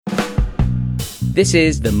This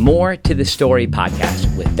is the More to the Story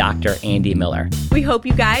podcast with Dr. Andy Miller. We hope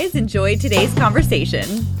you guys enjoyed today's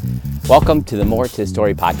conversation. Welcome to the More to the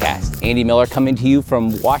Story podcast. Andy Miller coming to you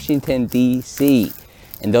from Washington, D.C.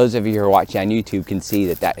 And those of you who are watching on YouTube can see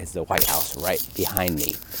that that is the White House right behind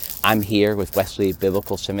me. I'm here with Wesley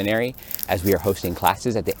Biblical Seminary as we are hosting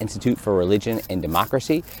classes at the Institute for Religion and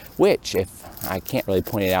Democracy, which, if I can't really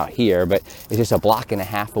point it out here, but it's just a block and a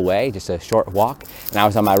half away, just a short walk. And I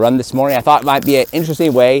was on my run this morning. I thought it might be an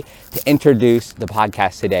interesting way to introduce the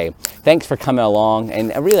podcast today. Thanks for coming along.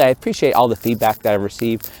 And I appreciate all the feedback that I've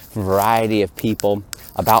received from a variety of people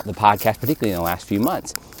about the podcast, particularly in the last few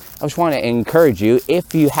months. I just want to encourage you,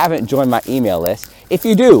 if you haven't joined my email list, if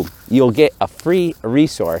you do, you'll get a free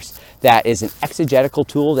resource that is an exegetical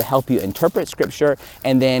tool to help you interpret scripture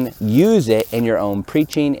and then use it in your own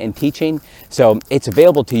preaching and teaching. So it's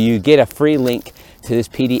available to you. Get a free link to this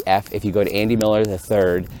PDF if you go to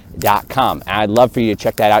andymiller3rd.com. And I'd love for you to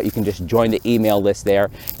check that out. You can just join the email list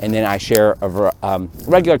there. And then I share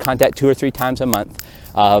regular content 2 or 3 times a month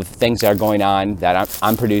of things that are going on that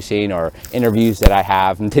I'm producing or interviews that I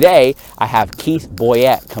have. And today I have Keith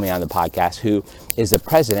Boyette coming on the podcast, who is the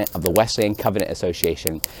president of the Wesleyan Covenant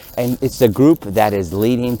Association. And it's a group that is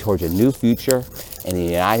leading towards a new future in the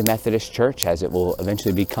United Methodist Church, as it will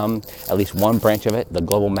eventually become at least one branch of it, the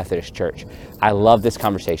Global Methodist Church. I love this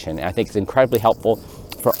conversation, and I think it's incredibly helpful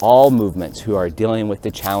for all movements who are dealing with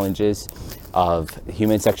the challenges of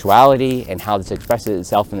human sexuality and how this expresses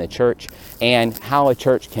itself in the church and how a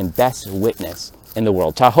church can best witness in the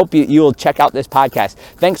world. So I hope you will check out this podcast.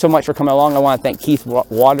 Thanks so much for coming along. I want to thank Keith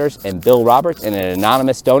Waters and Bill Roberts, and an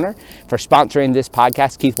anonymous donor, for sponsoring this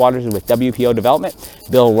podcast. Keith Waters is with WPO Development.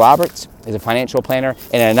 Bill Roberts is a financial planner,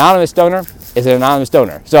 and an anonymous donor is an anonymous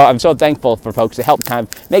donor. So I'm so thankful for folks to help kind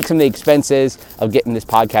of make some of the expenses of getting this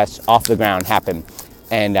podcast off the ground happen.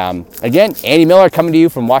 And again, Andy Miller coming to you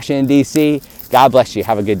from Washington, D.C. God bless you.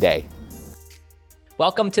 Have a good day.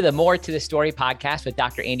 Welcome to the More to the Story podcast with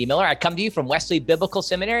Dr. Andy Miller. I come to you from Wesley Biblical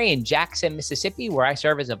Seminary in Jackson, Mississippi, where I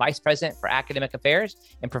serve as a vice president for academic affairs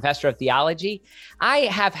and professor of theology. I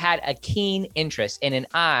have had a keen interest and an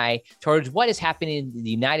eye towards what is happening in the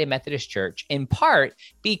United Methodist Church, in part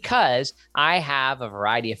because I have a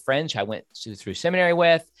variety of friends who I went through seminary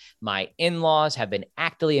with. My in-laws have been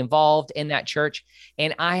actively involved in that church,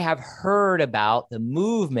 and I have heard about the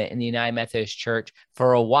movement in the United Methodist Church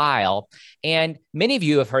for a while. And many of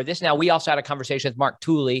you have heard this. Now, we also had a conversation with Mark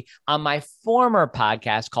Tooley on my former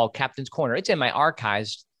podcast called Captain's Corner. It's in my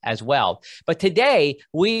archives as well. But today,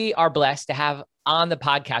 we are blessed to have on the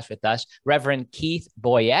podcast with us Reverend Keith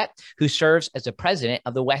Boyette, who serves as the president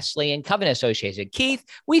of the Wesleyan Covenant Association. Keith,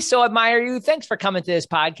 we so admire you. Thanks for coming to this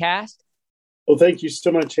podcast. Well, thank you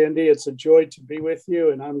so much, Andy. It's a joy to be with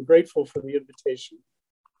you, and I'm grateful for the invitation.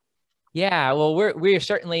 Yeah, well, we're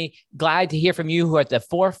certainly glad to hear from you, who are at the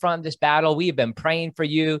forefront of this battle. We have been praying for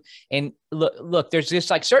you. And look, there's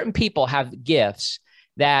just like certain people have gifts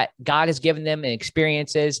that God has given them and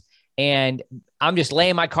experiences. And I'm just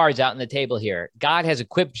laying my cards out on the table here. God has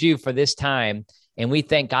equipped you for this time, and we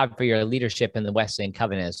thank God for your leadership in the Wesleyan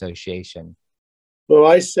Covenant Association. Well,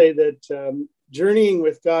 I say that journeying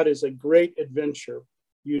with God is a great adventure.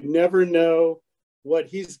 You never know what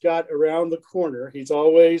he's got around the corner. He's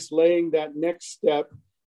always laying that next step.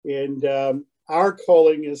 And our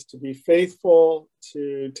calling is to be faithful,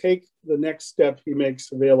 to take the next step he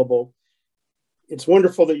makes available. It's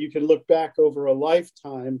wonderful that you can look back over a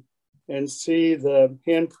lifetime and see the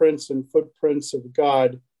handprints and footprints of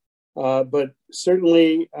God. But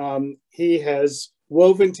certainly he has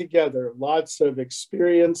woven together lots of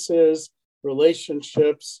experiences,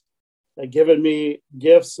 relationships, given me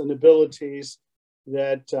gifts and abilities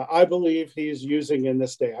that I believe he's using in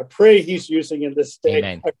this day. I pray he's using in this day.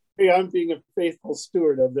 Amen. I pray I'm being a faithful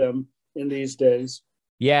steward of them in these days.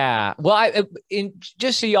 Yeah. Well,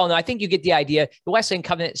 just so you all know, I think you get the idea. The Wesleyan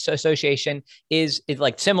Covenant Association is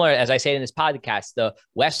like similar, as I say in this podcast, the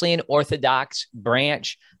Wesleyan Orthodox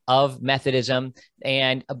branch of Methodism.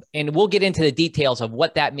 And we'll get into the details of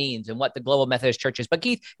what that means and what the Global Methodist Church is. But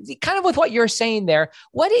Keith, kind of with what you're saying there,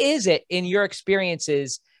 what is it in your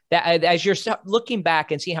experiences that as you're looking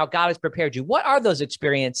back and seeing how God has prepared you, what are those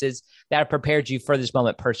experiences that have prepared you for this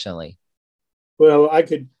moment personally? Well, I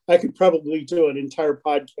could probably do an entire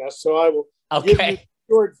podcast, so I will give you the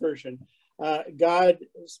short version. God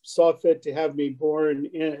saw fit to have me born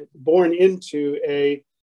into a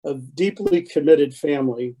deeply committed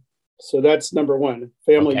family. So that's number one,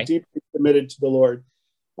 family deeply committed to the Lord.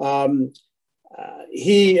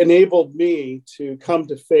 He enabled me to come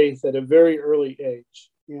to faith at a very early age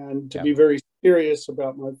and to be very serious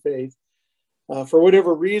about my faith. For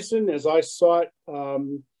whatever reason, as I sought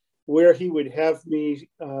where he would have me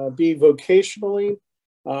be vocationally,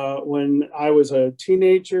 when I was a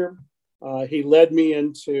teenager, he led me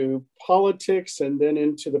into politics and then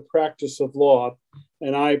into the practice of law.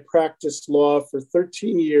 And I practiced law for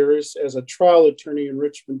 13 years as a trial attorney in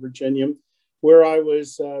Richmond, Virginia, where I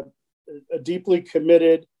was a deeply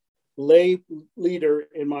committed lay leader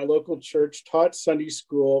in my local church, taught Sunday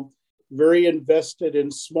school, very invested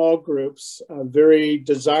in small groups, very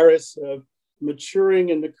desirous of maturing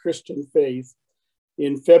in the Christian faith.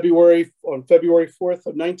 On February 4th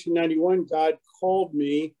of 1991, God called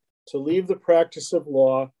me to leave the practice of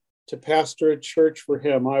law to pastor a church for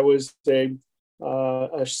him. I was a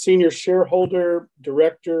senior shareholder,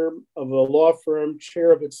 director of a law firm,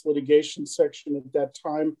 chair of its litigation section at that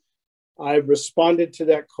time. I responded to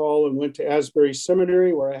that call and went to Asbury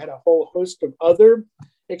Seminary, where I had a whole host of other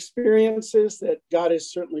experiences that God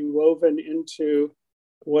has certainly woven into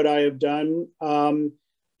what I have done.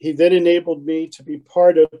 He then enabled me to be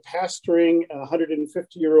part of pastoring a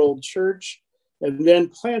 150-year-old church and then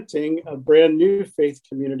planting a brand new faith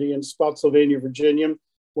community in Spotsylvania, Virginia,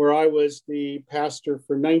 where I was the pastor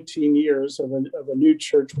for 19 years of a new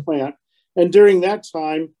church plant. And during that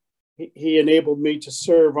time, he enabled me to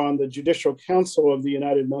serve on the Judicial Council of the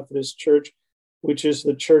United Methodist Church, which is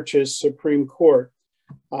the church's Supreme Court.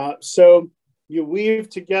 So you weave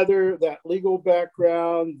together that legal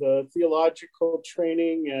background, the theological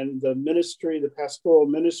training, and the ministry, the pastoral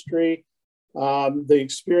ministry, the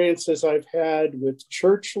experiences I've had with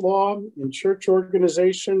church law and church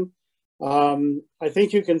organization. I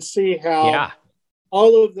think you can see how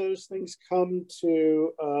all of those things come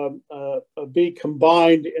to be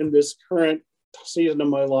combined in this current season of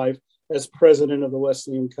my life as president of the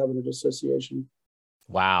Wesleyan Covenant Association.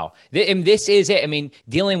 Wow. And this is it. I mean,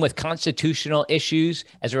 dealing with constitutional issues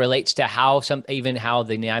as it relates to how the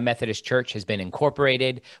United Methodist Church has been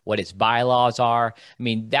incorporated, what its bylaws are. I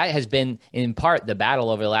mean, that has been in part the battle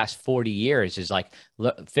over the last 40 years is like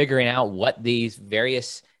figuring out what these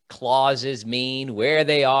various clauses mean, where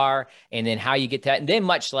they are, and then how you get to that, and then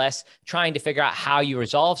much less trying to figure out how you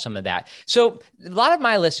resolve some of that. So a lot of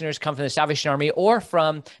my listeners come from the Salvation Army or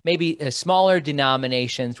from maybe smaller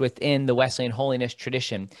denominations within the Wesleyan holiness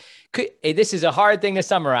tradition. This is a hard thing to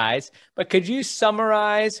summarize, but could you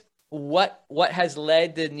summarize what has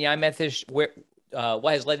led the United Methodist what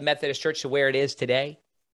has led the Methodist Church to where it is today?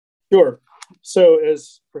 Sure. So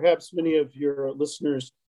as perhaps many of your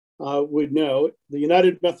listeners would know, the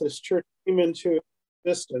United Methodist Church came into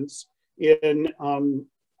existence in I'm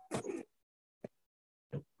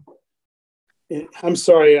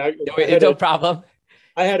sorry. No problem.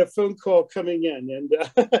 I had a phone call coming in, and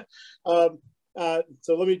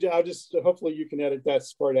so I'll just, hopefully you can edit that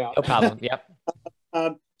part out. No problem. Yep.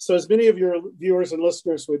 So as many of your viewers and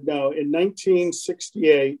listeners would know, in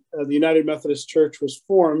 1968, the United Methodist Church was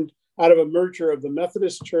formed out of a merger of the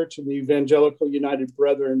Methodist Church and the Evangelical United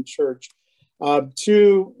Brethren Church,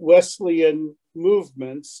 two Wesleyan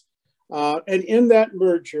movements. And in that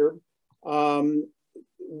merger,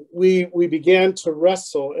 we began to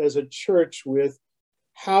wrestle as a church with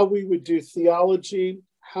how we would do theology,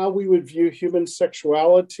 how we would view human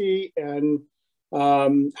sexuality, and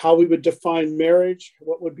how we would define marriage,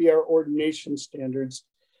 what would be our ordination standards.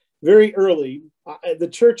 Very early, the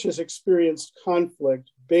church has experienced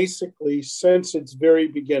conflict basically since its very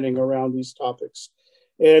beginning around these topics.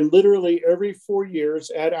 And literally every 4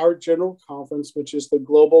 years at our General Conference, which is the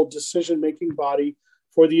global decision-making body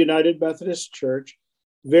for the United Methodist Church,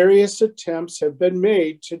 various attempts have been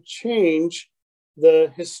made to change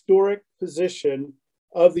the historic position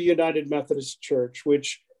of the United Methodist Church,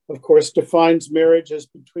 which of course defines marriage as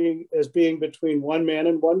being between one man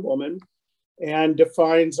and one woman, and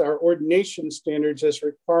defines our ordination standards as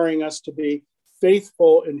requiring us to be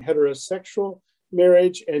faithful in heterosexual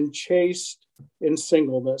marriage and chaste in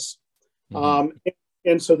singleness. Mm-hmm.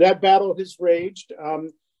 And so that battle has raged.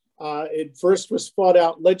 It first was fought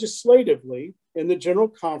out legislatively in the General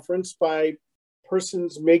Conference by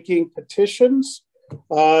persons making petitions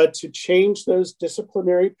to change those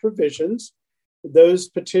disciplinary provisions. Those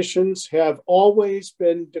petitions have always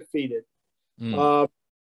been defeated. Mm.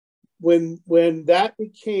 When that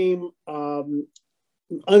became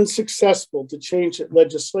unsuccessful to change it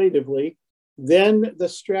legislatively, then the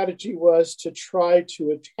strategy was to try to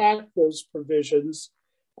attack those provisions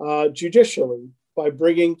judicially by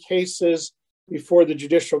bringing cases before the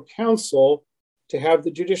Judicial Council to have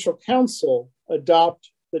the Judicial Council adopt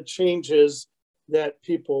the changes that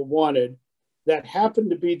people wanted. That happened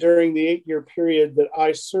to be during the 8-year period that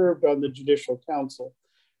I served on the Judicial Council.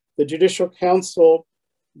 The Judicial Council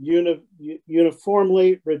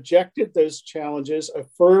uniformly rejected those challenges,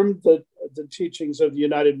 affirmed the teachings of the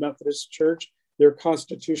United Methodist Church, their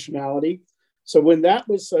constitutionality. So when that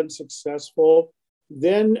was unsuccessful,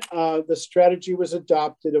 then the strategy was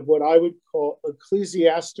adopted of what I would call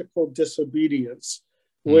ecclesiastical disobedience,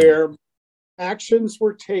 where actions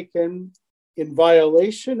were taken in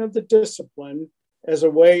violation of the discipline as a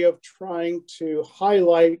way of trying to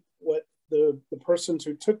highlight what the persons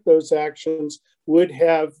who took those actions would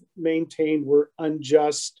have maintained were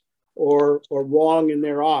unjust or wrong in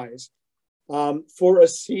their eyes. For a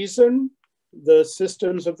season, the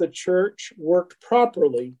systems of the church worked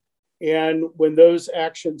properly. And when those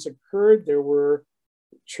actions occurred, there were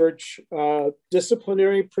church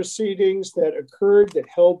disciplinary proceedings that occurred that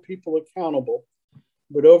held people accountable.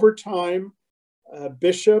 But over time,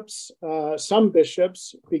 some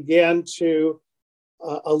bishops began to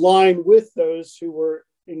align with those who were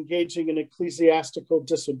engaging in ecclesiastical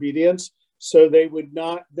disobedience, so they would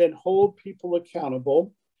not then hold people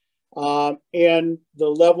accountable. And the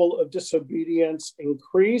level of disobedience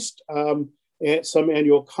increased. At some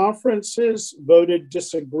annual conferences voted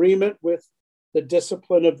disagreement with the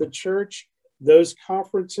discipline of the church. Those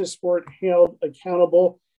conferences weren't held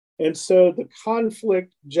accountable. And so the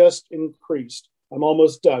conflict just increased. I'm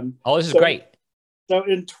almost done. Oh, this is great. So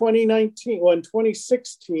in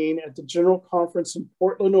 2016, at the General Conference in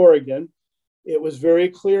Portland, Oregon, it was very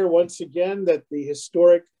clear once again that the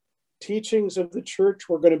historic teachings of the church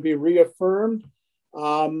were going to be reaffirmed.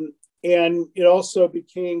 And it also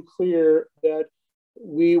became clear that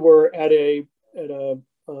we were at a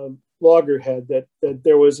loggerhead, that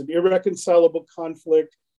there was an irreconcilable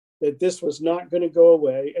conflict, that this was not going to go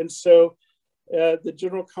away. And so the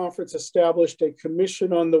General Conference established a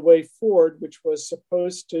commission on the way forward, which was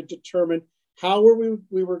supposed to determine how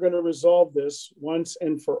we were going to resolve this once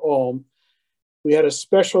and for all. We had a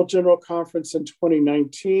special General Conference in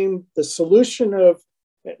 2019. The solution of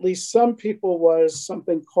at least some people was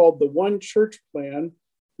something called the One Church Plan.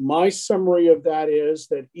 My summary of that is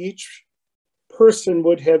that each person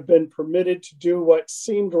would have been permitted to do what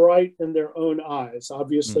seemed right in their own eyes.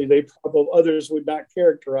 Obviously, others would not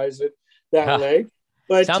characterize it that way.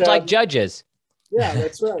 But sounds like judges. Yeah,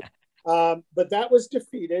 that's right. But that was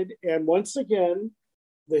defeated. And once again,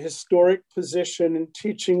 the historic position and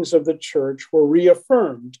teachings of the church were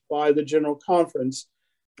reaffirmed by the General Conference.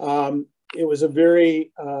 It was a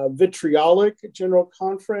very vitriolic General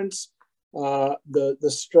Conference. The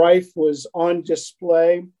strife was on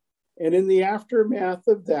display. And in the aftermath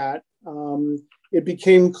of that, it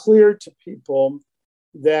became clear to people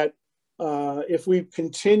that if we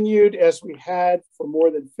continued as we had for more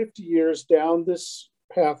than 50 years down this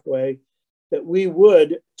pathway, that we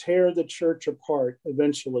would tear the church apart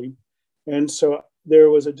eventually. And so there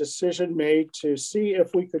was a decision made to see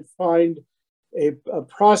if we could find a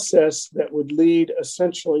process that would lead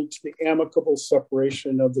essentially to the amicable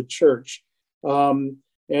separation of the church.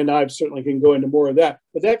 And I certainly can go into more of that,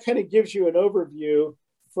 but that kind of gives you an overview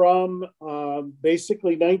from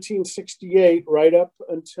basically 1968 right up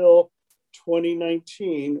until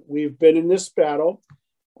 2019. We've been in this battle.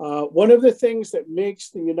 One of the things that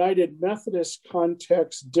makes the United Methodist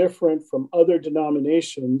context different from other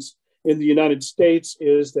denominations in the United States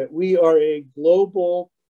is that we are a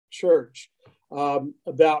global church.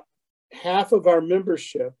 About half of our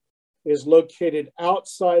membership is located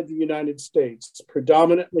outside the United States,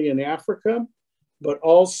 predominantly in Africa, but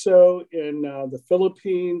also in the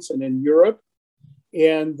Philippines and in Europe.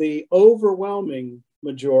 And the overwhelming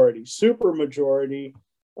majority, supermajority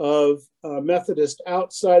of Methodists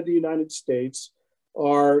outside the United States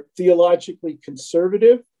are theologically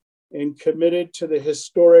conservative and committed to the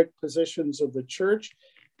historic positions of the church.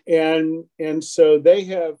 And so they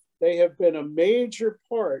have been a major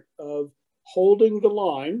part of holding the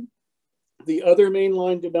line. The other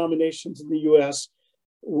mainline denominations in the U.S.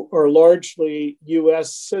 are largely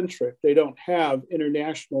U.S. centric. They don't have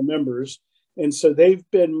international members. And so they've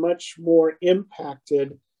been much more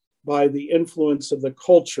impacted by the influence of the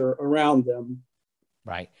culture around them.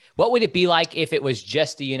 Right. What would it be like if it was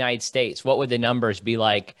just the United States? What would the numbers be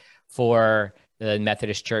like for the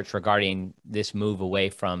Methodist Church regarding this move away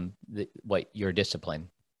from your discipline?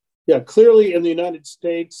 Yeah, clearly in the United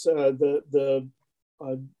States, the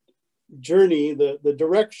journey, the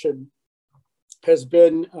direction has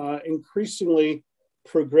been increasingly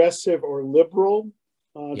progressive or liberal,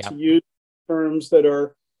 to use terms that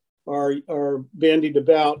are bandied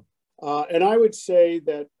about. And I would say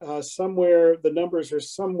that the numbers are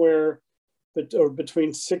somewhere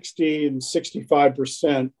between 60 and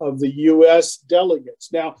 65% of the U.S.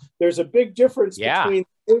 delegates. Now, there's a big difference between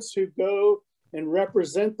those who go and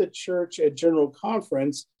represent the church at General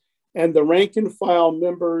Conference, and the rank and file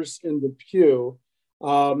members in the pew.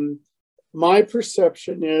 My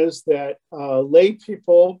perception is that lay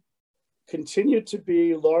people continue to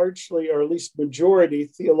be largely, or at least majority,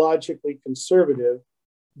 theologically conservative,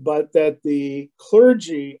 but that the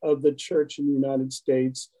clergy of the church in the United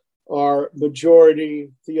States are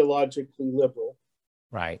majority theologically liberal.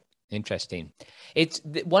 Right. Interesting. It's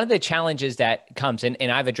one of the challenges that comes, and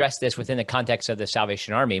I've addressed this within the context of the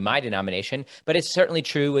Salvation Army, my denomination, but it's certainly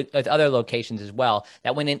true with other locations as well,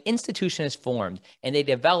 that when an institution is formed and they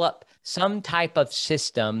develop some type of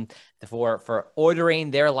system for ordering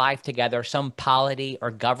their life together, some polity or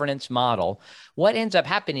governance model, what ends up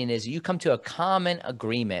happening is you come to a common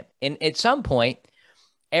agreement. And at some point,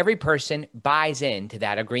 every person buys into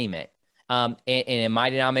that agreement. And in my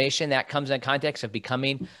denomination, that comes in the context of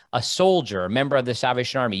becoming a soldier, a member of the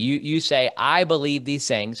Salvation Army. You say, I believe these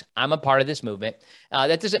things. I'm a part of this movement.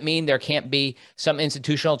 That doesn't mean there can't be some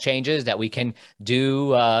institutional changes, that we can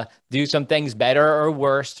do some things better or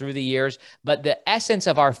worse through the years. But the essence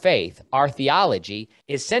of our faith, our theology,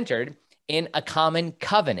 is centered in a common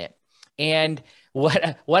covenant. And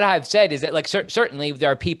what I've said is that, like, certainly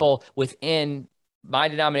there are people within my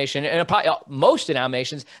denomination and probably most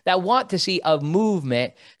denominations that want to see a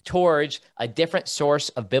movement towards a different source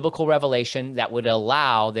of biblical revelation that would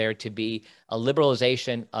allow there to be a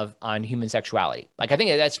liberalization on human sexuality. Like, I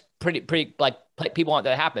think that's pretty like people want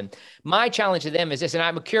that to happen. My challenge to them is this, and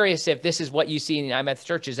I'm curious if this is what you see in the United Methodist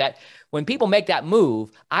Church, is that when people make that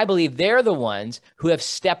move, I believe they're the ones who have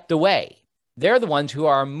stepped away. They're the ones who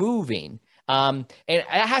are moving. And it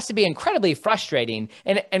has to be incredibly frustrating.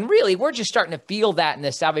 And really, we're just starting to feel that in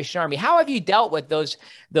the Salvation Army. How have you dealt with those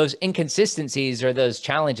inconsistencies or those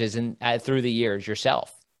challenges through the years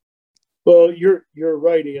yourself? Well, you're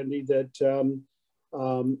right, Andy, that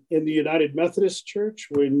in the United Methodist Church,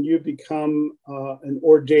 when you become an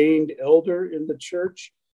ordained elder in the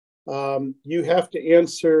church, you have to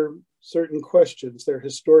answer certain questions. They're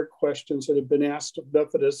historic questions that have been asked of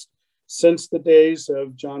Methodists since the days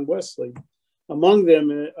of John Wesley. Among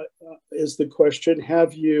them is the question,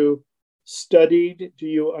 have you studied, do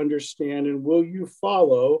you understand, and will you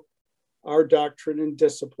follow our doctrine and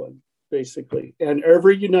discipline, basically? And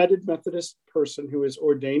every United Methodist person who is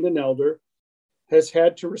ordained an elder has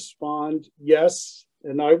had to respond, yes,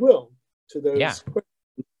 and I will, to those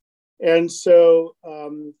questions. And so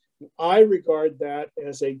I regard that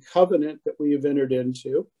as a covenant that we have entered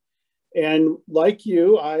into. And like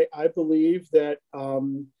you, I believe that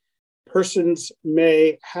persons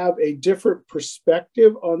may have a different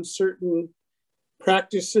perspective on certain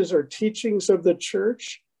practices or teachings of the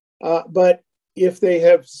church. But if they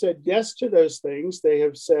have said yes to those things, they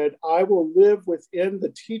have said, I will live within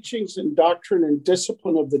the teachings and doctrine and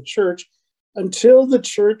discipline of the church until the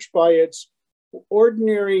church, by its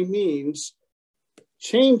ordinary means,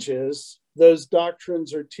 changes those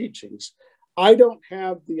doctrines or teachings. I don't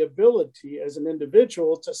have the ability as an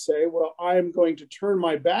individual to say, well, I'm going to turn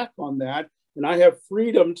my back on that and I have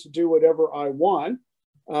freedom to do whatever I want.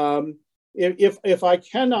 If I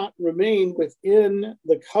cannot remain within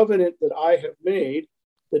the covenant that I have made,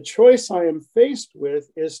 the choice I am faced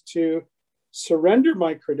with is to surrender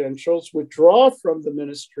my credentials, withdraw from the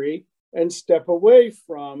ministry, and step away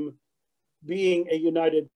from being a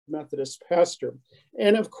United Methodist pastor.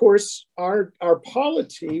 And of course, our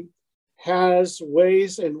polity has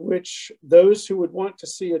ways in which those who would want to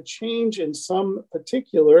see a change in some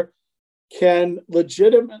particular can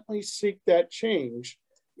legitimately seek that change.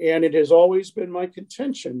 And it has always been my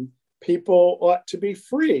contention, people ought to be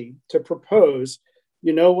free to propose,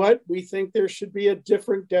 you know what, we think there should be a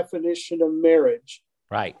different definition of marriage.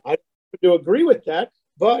 Right. I do agree with that,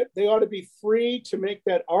 but they ought to be free to make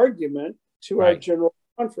that argument to our General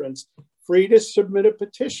Conference, free to submit a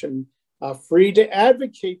petition, free to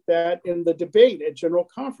advocate that in the debate at General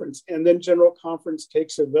Conference. And then General Conference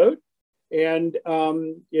takes a vote. And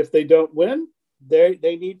if they don't win, they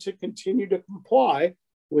need to continue to comply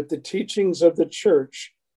with the teachings of the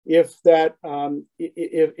church if they're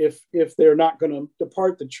not going to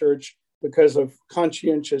depart the church because of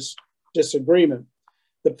conscientious disagreement.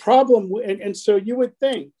 The problem, and so you would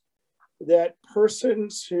think that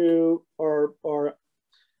persons who are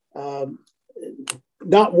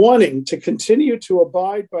not wanting to continue to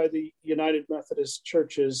abide by the United Methodist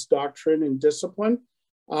Church's doctrine and discipline,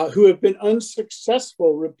 who have been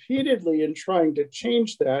unsuccessful repeatedly in trying to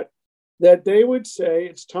change that they would say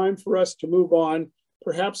it's time for us to move on,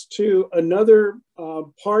 perhaps to another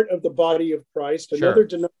part of the body of Christ, another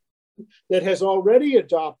denomination that has already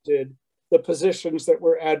adopted the positions that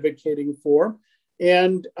we're advocating for.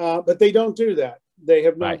 And but they don't do that. They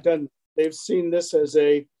have not Right. done. They've seen this as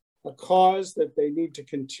a cause that they need to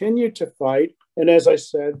continue to fight. And as I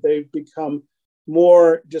said, they've become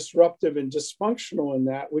more disruptive and dysfunctional in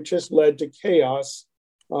that, which has led to chaos,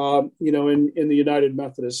 in the United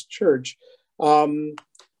Methodist Church.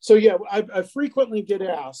 So yeah, I frequently get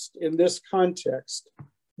asked in this context,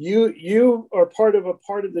 you are part of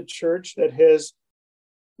the church that has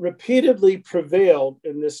repeatedly prevailed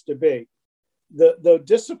in this debate. The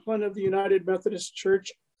discipline of the United Methodist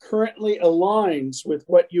Church currently aligns with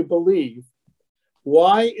what you believe.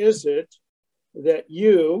 Why is it that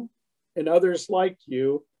you and others like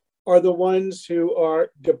you are the ones who are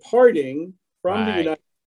departing from the United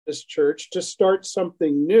Methodist Church to start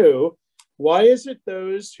something new? Why is it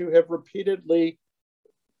those who have repeatedly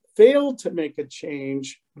failed to make a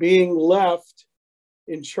change being left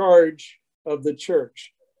in charge of the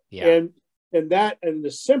church? Yeah. And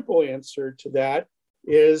the simple answer to that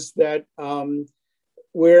is that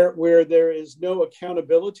where there is no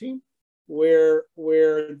accountability, where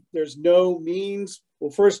there's no means.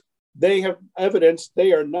 Well, first, they have evidence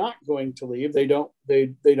they are not going to leave. They don't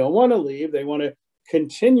want to leave. They want to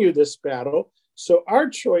continue this battle. So our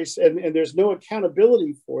choice, and there's no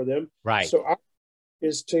accountability for them. Right. So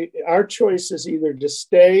our choice is either to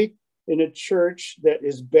stay in a church that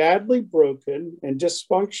is badly broken and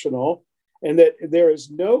dysfunctional, and that there is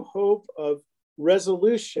no hope of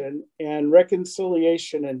resolution and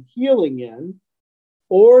reconciliation and healing in,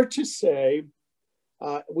 or to say,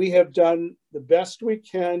 we have done the best we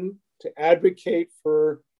can to advocate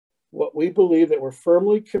for what we believe that we're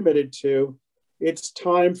firmly committed to. It's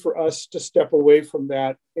time for us to step away from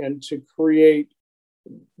that and to create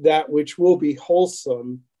that which will be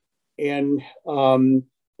wholesome and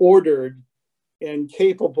ordered and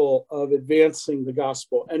capable of advancing the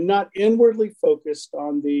gospel, and not inwardly focused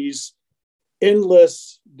on these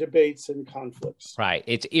endless debates and conflicts. Right.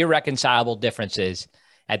 It's irreconcilable differences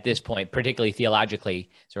at this point, particularly theologically,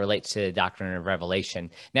 as it relates to the doctrine of revelation.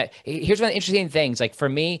 Now, here's one of the interesting things. Like for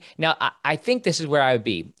me, now I think this is where I would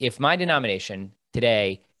be if my denomination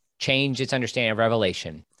today changed its understanding of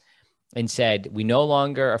revelation and said, we no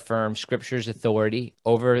longer affirm Scripture's authority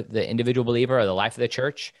over the individual believer or the life of the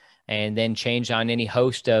church, and then change on any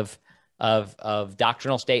host of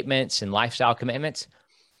doctrinal statements and lifestyle commitments.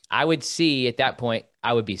 I would see at that point,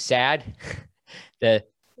 I would be sad.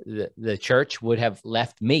 The church would have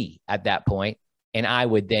left me at that point, and I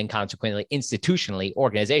would then consequently, institutionally,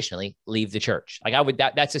 organizationally, leave the church. Like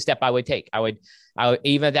that's a step I would take. I would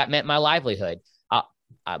even if that meant my livelihood.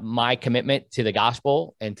 My commitment to the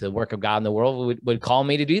gospel and to the work of God in the world would call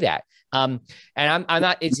me to do that. And I'm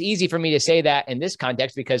not, it's easy for me to say that in this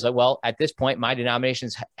context because, well, at this point, my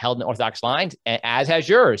denomination's held in Orthodox lines, as has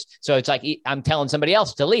yours. So it's like, I'm telling somebody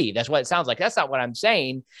else to leave. That's what it sounds like. That's not what I'm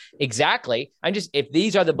saying exactly. I'm just, if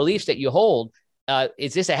these are the beliefs that you hold,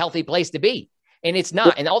 is this a healthy place to be? And it's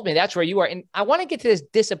not. And ultimately that's where you are. And I want to get to this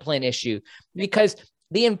discipline issue because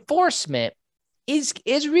the enforcement is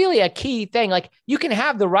really a key thing. Like you can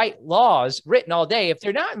have the right laws written all day. If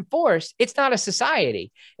they're not enforced, it's not a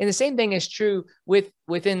society. And the same thing is true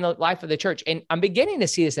within the life of the church. And I'm beginning to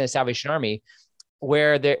see this in the Salvation Army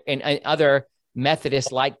where there and other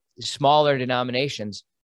Methodist like smaller denominations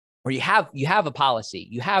where you have a policy,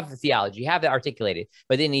 you have the theology, you have it articulated,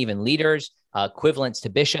 but then even leaders, equivalents to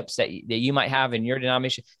bishops that you might have in your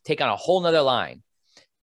denomination take on a whole nother line.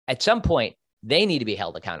 At some point, they need to be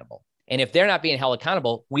held accountable. And if they're not being held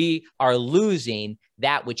accountable, we are losing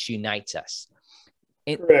that which unites us.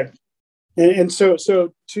 Correct. And so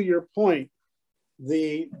to your point,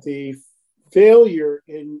 the failure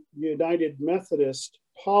in United Methodist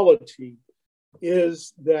polity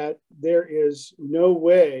is that there is no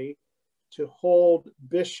way to hold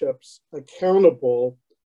bishops accountable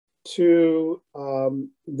to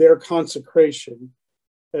their consecration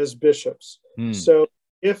as bishops. So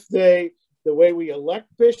if the way we elect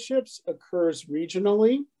bishops occurs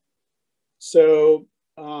regionally. So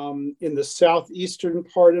in the southeastern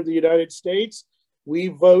part of the United States, we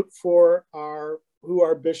vote for who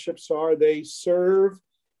our bishops are. They serve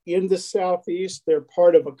in the Southeast. They're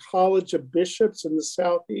part of a college of bishops in the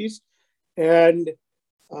Southeast, and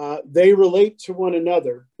they relate to one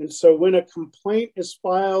another. And so when a complaint is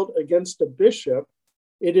filed against a bishop,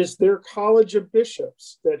 it is their college of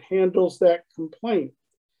bishops that handles that complaint.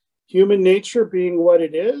 Human nature being what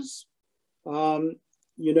it is, they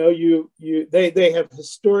have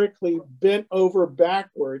historically bent over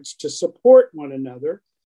backwards to support one another.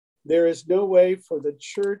 There is no way for the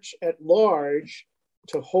church at large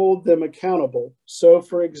to hold them accountable. So,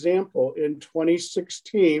 for example, in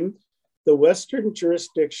 2016, the Western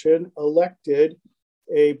jurisdiction elected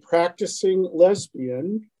a practicing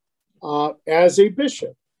lesbian as a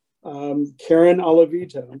bishop, Karen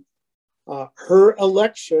Alavito. Her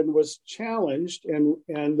election was challenged, and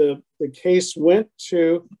the case went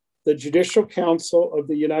to the Judicial Council of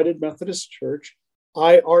the United Methodist Church.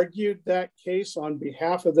 I argued that case on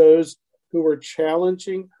behalf of those who were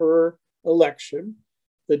challenging her election.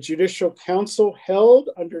 The Judicial Council held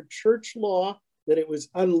under church law that it was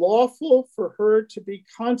unlawful for her to be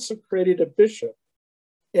consecrated a bishop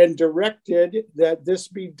and directed that this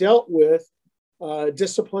be dealt with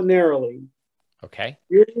disciplinarily. Okay.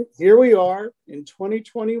 Here we are in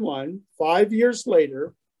 2021, 5 years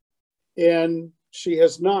later, and she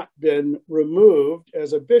has not been removed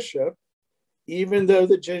as a bishop, even though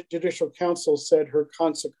the Judicial Council said her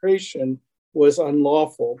consecration was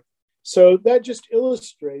unlawful. So that just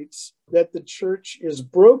illustrates that the church is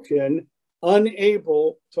broken,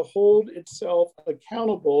 unable to hold itself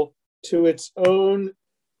accountable to its own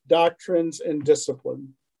doctrines and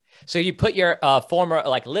discipline. So you put your former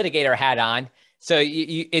litigator hat on. So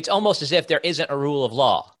it's almost as if there isn't a rule of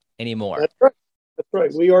law anymore. That's right. That's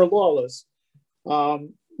right. We are lawless. Now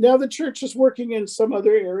the church is working in some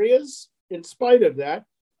other areas in spite of that.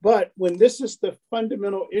 But when this is the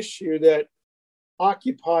fundamental issue that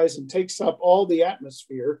occupies and takes up all the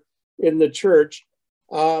atmosphere in the church,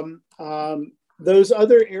 those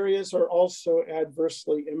other areas are also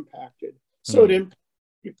adversely impacted. So it impacts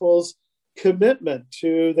people's commitment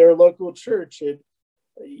to their local church.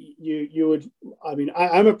 I'm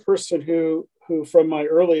a person who from my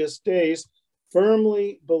earliest days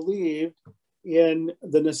firmly believed in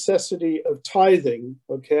the necessity of tithing.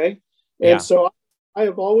 Okay. And so I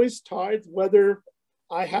have always tithed, whether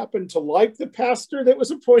I happen to like the pastor that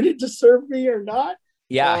was appointed to serve me or not.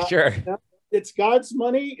 Yeah, sure. It's God's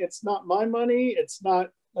money. It's not my money. It's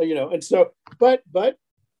not, and so, but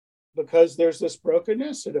because there's this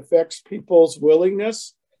brokenness, it affects people's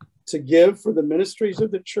willingness to give for the ministries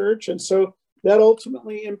of the church. And so that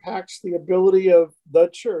ultimately impacts the ability of the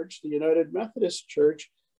church, the United Methodist Church,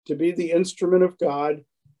 to be the instrument of God,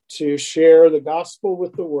 to share the gospel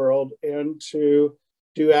with the world, and to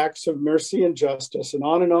do acts of mercy and justice, and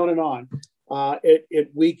on and on and on.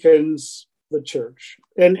 It weakens the church.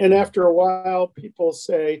 And after a while, people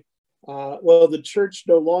say, well, the church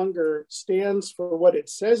no longer stands for what it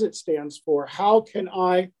says it stands for. How can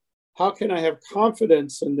I have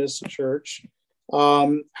confidence in this church?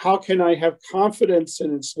 How can I have confidence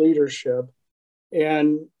in its leadership?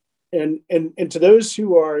 And to those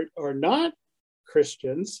who are not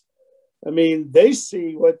Christians, I mean, they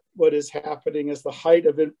see what is happening as the height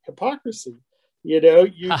of hypocrisy. You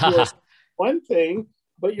are one thing,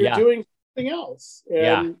 but you're doing something else.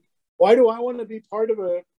 And why do I want to be part of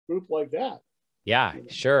a group like that? Yeah,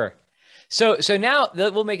 sure. So now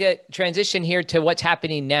we'll make a transition here to what's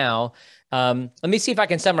happening now. Let me see if I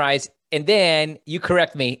can summarize, and then you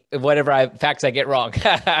correct me whatever facts I get wrong.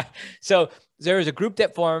 So there was a group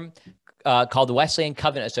that formed called the Wesleyan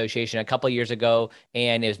Covenant Association a couple of years ago,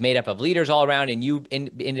 and it was made up of leaders all around, and you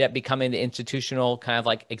ended up becoming the institutional kind of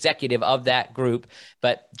like executive of that group.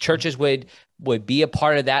 But churches would be a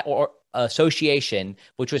part of that association,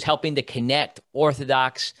 which was helping to connect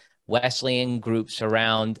Orthodox Wesleyan groups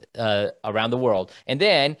around the world. And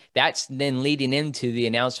then that's leading into the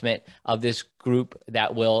announcement of this group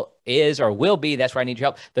that will be, that's where I need your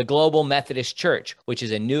help, the Global Methodist Church, which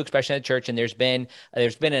is a new expression of the church. And there's been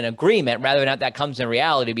an agreement, rather than that comes in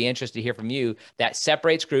reality, be interested to hear from you, that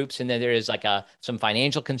separates groups. And then there is some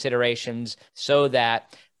financial considerations so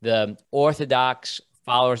that the Orthodox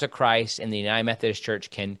followers of Christ in the United Methodist Church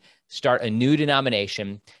can start a new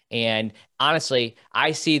denomination. And honestly,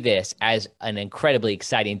 I see this as an incredibly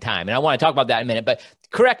exciting time. And I want to talk about that in a minute, but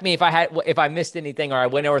correct me if I missed anything or I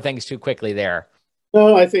went over things too quickly there.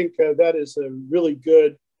 No, I think that is a really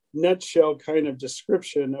good nutshell kind of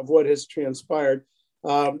description of what has transpired.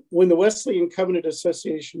 When the Wesleyan Covenant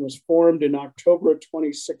Association was formed in October of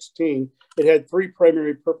 2016, it had three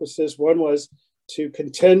primary purposes. One was to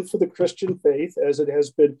contend for the Christian faith, as it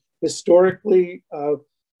has been historically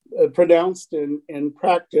pronounced and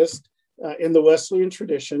practiced in the Wesleyan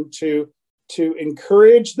tradition, to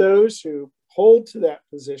encourage those who hold to that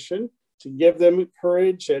position, to give them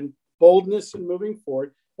courage and boldness in moving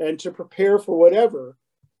forward, and to prepare for whatever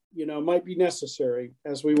might be necessary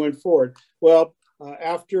as we went forward. Well,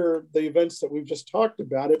 after the events that we've just talked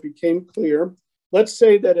about, it became clear. Let's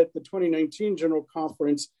say that at the 2019 General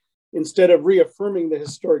Conference, instead of reaffirming the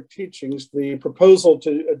historic teachings, the proposal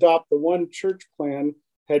to adopt the one church plan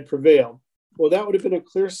had prevailed. Well, that would have been a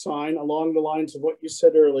clear sign along the lines of what you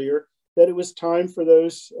said earlier, that it was time for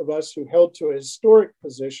those of us who held to a historic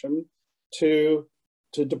position to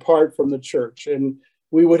depart from the church. And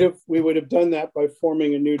we would have done that by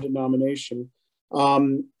forming a new denomination.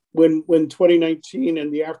 When 2019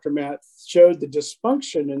 and the aftermath showed the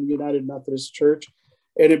dysfunction in the United Methodist Church,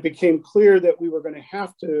 and it became clear that we were going to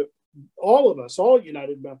have to, all of us, all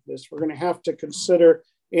United Methodists, we're going to have to consider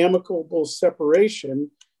amicable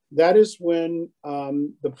separation. That is when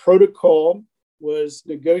the protocol was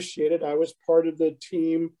negotiated. I was part of the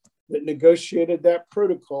team that negotiated that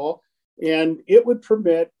protocol, and it would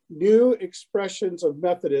permit new expressions of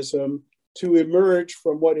Methodism to emerge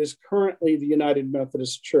from what is currently the United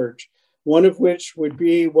Methodist Church, one of which would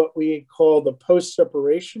be what we call the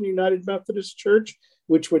post-separation United Methodist Church,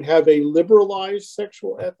 which would have a liberalized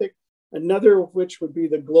sexual ethic, another of which would be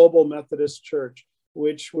the Global Methodist Church,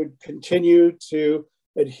 which would continue to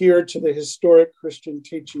adhere to the historic Christian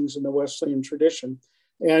teachings in the Wesleyan tradition.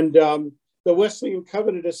 And the Wesleyan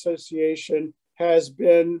Covenant Association has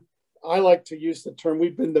been, I like to use the term,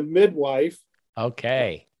 we've been the midwife.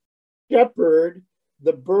 Okay. Shepherd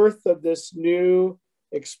the birth of this new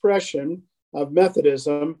expression of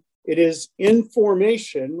Methodism. It is in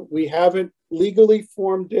formation. We haven't legally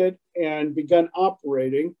formed it and begun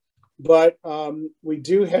operating, but we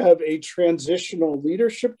do have a transitional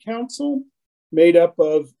leadership council made up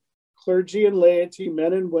of clergy and laity,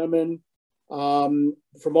 men and women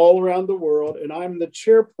from all around the world. And I'm the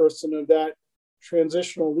chairperson of that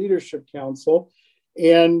transitional leadership council.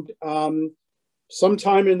 And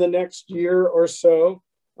sometime in the next year or so,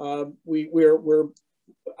 our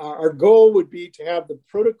goal would be to have the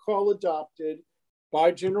protocol adopted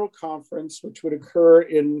by General Conference, which would occur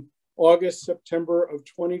in August, September of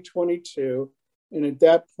 2022. And at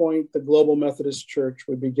that point, the Global Methodist Church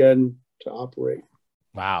would begin to operate.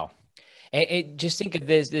 Wow. And just think of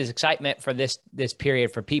this excitement for this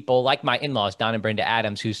period for people like my in-laws, Don and Brenda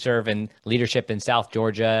Adams, who serve in leadership in South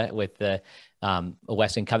Georgia with the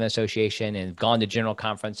Wesleyan Covenant Association and gone to general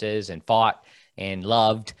conferences and fought and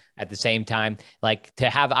loved at the same time. Like, to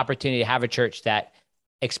have the opportunity to have a church that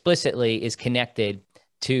explicitly is connected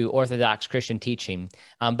to Orthodox Christian teaching.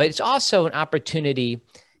 But it's also an opportunity,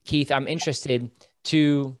 Keith, I'm interested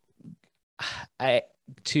to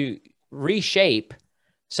reshape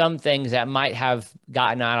some things that might have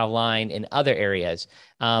gotten out of line in other areas.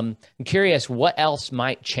 I'm curious what else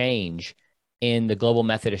might change in the Global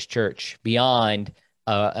Methodist Church beyond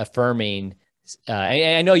affirming.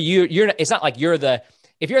 I know you're. It's not like you're the.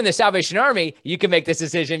 If you're in the Salvation Army, you can make this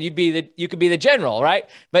decision. You could be the general, right?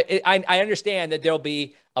 But I understand that there'll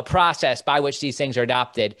be a process by which these things are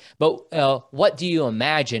adopted. But what do you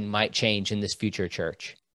imagine might change in this future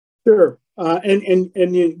church? Sure.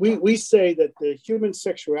 We say that the human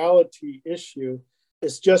sexuality issue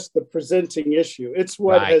is just the presenting issue. It's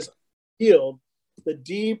what has healed the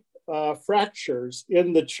deep fractures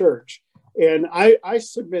in the church. And I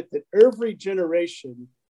submit that every generation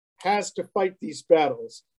has to fight these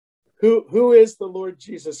battles. Who is the Lord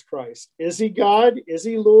Jesus Christ? Is he God? Is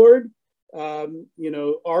he Lord?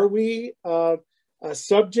 Are we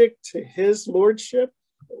subject to his lordship?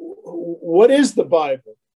 What is the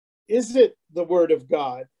Bible? Is it the word of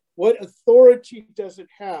God? What authority does it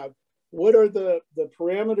have? What are the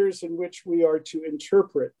parameters in which we are to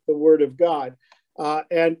interpret the word of God?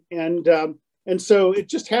 And so it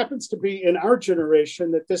just happens to be in our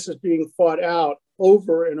generation that this is being fought out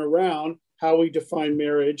over and around how we define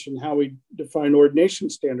marriage and how we define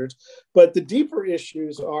ordination standards. But the deeper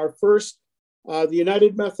issues are, first, the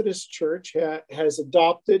United Methodist Church has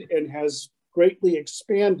adopted and has greatly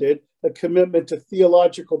expanded a commitment to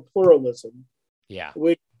theological pluralism,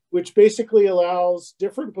 which basically allows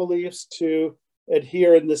different beliefs to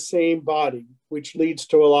adhere in the same body, which leads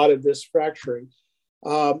to a lot of this fracturing.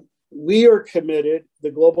 We are committed,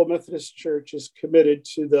 the Global Methodist Church is committed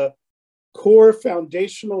to the core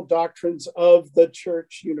foundational doctrines of the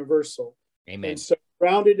Church Universal. Amen. And so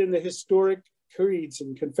grounded in the historic creeds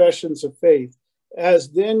and confessions of faith,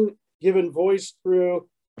 as then given voice through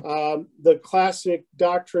the classic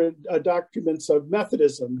documents of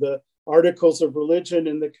Methodism, the Articles of Religion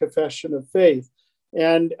and the Confession of Faith,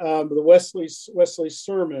 and the Wesley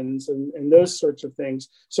sermons and those sorts of things.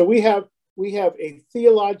 So we have a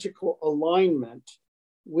theological alignment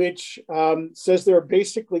which says there are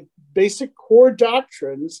basic core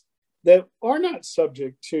doctrines that are not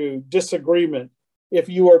subject to disagreement if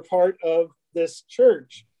you are part of this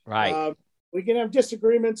church. Right. We can have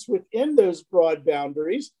disagreements within those broad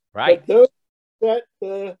boundaries, right? But those set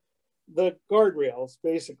the guardrails,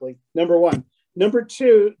 basically. Number one. Number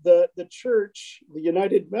two, the church, the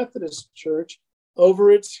United Methodist Church,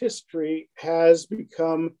 over its history has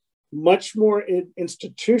become much more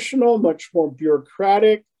institutional, much more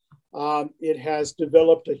bureaucratic. It has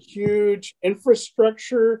developed a huge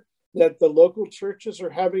infrastructure that the local churches are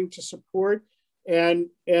having to support. And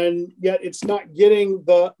yet it's not getting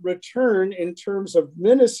the return in terms of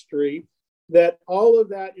ministry that all of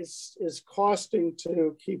that is costing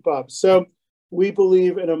to keep up. So we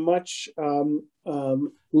believe in a much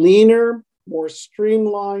leaner, more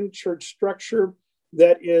streamlined church structure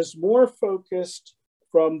that is more focused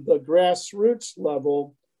from the grassroots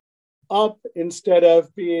level up instead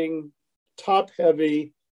of being top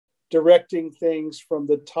heavy, directing things from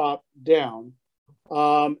the top down.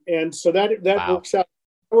 And so that wow.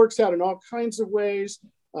 works out in all kinds of ways.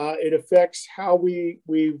 It affects how we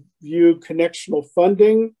view connectional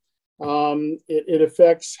funding. It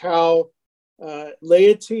affects how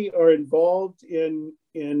laity are involved in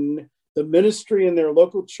the ministry in their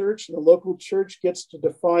local church, and the local church gets to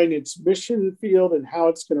define its mission field and how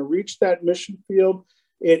it's going to reach that mission field.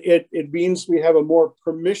 It means we have a more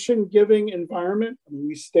permission-giving environment. I mean,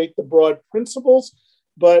 we state the broad principles,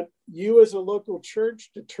 but you as a local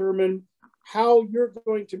church determine how you're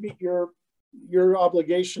going to meet your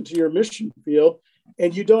obligation to your mission field,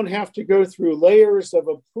 and you don't have to go through layers of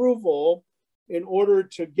approval in order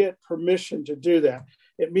to get permission to do that.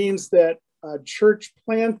 It means that church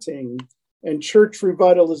planting and church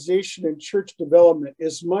revitalization and church development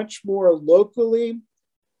is much more locally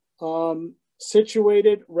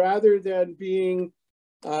situated rather than being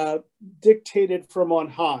dictated from on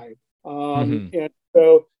high. And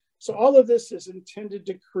so all of this is intended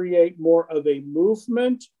to create more of a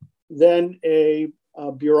movement than a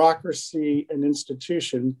bureaucracy and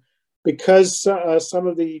institution, because some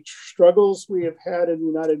of the struggles we have had in the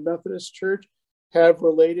United Methodist Church have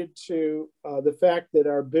related to the fact that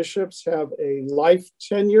our bishops have a life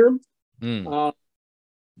tenure.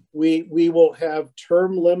 We will have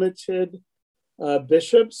term limited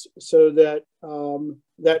bishops, so that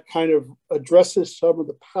that kind of addresses some of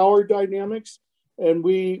the power dynamics. And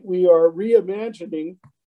we are reimagining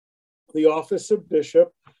the office of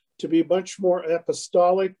bishop to be much more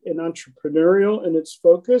apostolic and entrepreneurial in its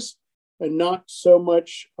focus, and not so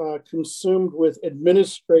much consumed with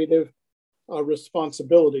administrative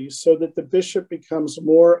responsibilities, so that the bishop becomes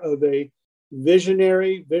more of a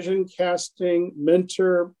visionary, vision casting,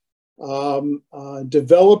 mentor,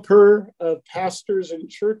 developer of pastors and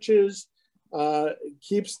churches,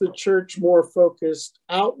 keeps the church more focused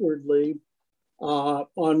outwardly on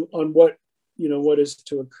what is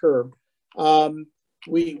to occur.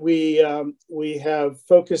 We have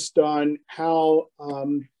focused on how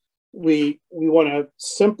we want to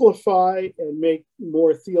simplify and make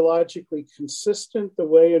more theologically consistent the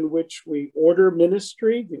way in which we order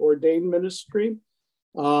ministry, the ordained ministry.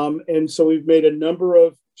 And so we've made a number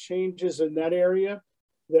of changes in that area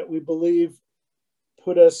that we believe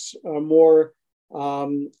put us more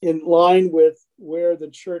in line with where the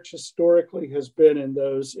church historically has been in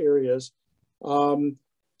those areas.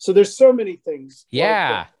 So there's so many things.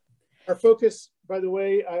 Yeah. Our focus, by the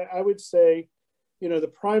way, I would say,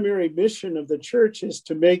 the primary mission of the church is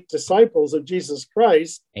to make disciples of Jesus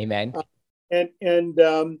Christ. Amen. And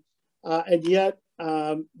yet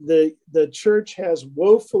the church has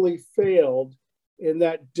woefully failed in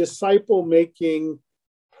that disciple-making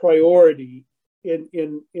priority in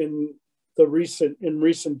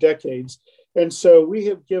recent decades. And so we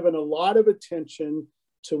have given a lot of attention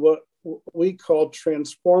to what we call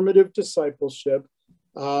transformative discipleship.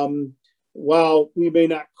 While we may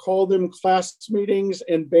not call them class meetings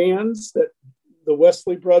and bands that the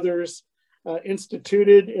Wesley brothers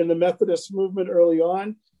instituted in the Methodist movement early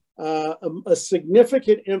on, a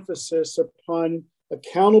significant emphasis upon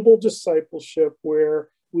accountable discipleship, where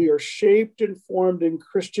we are shaped and formed in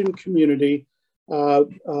Christian community,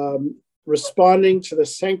 responding to the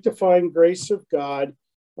sanctifying grace of God,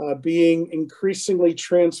 being increasingly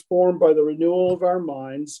transformed by the renewal of our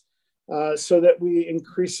minds, so that we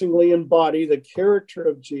increasingly embody the character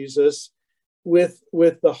of Jesus with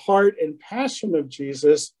the heart and passion of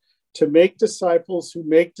Jesus to make disciples who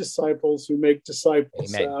make disciples who make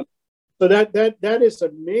disciples. So that is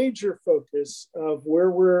a major focus of where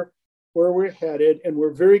we're headed, and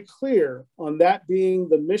we're very clear on that being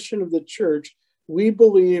the mission of the church. We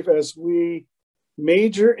believe as we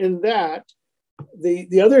major in that,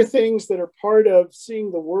 the other things that are part of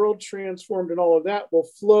seeing the world transformed and all of that will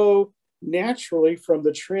flow naturally from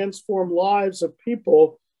the transformed lives of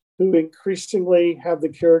people who increasingly have the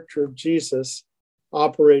character of Jesus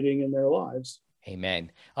operating in their lives.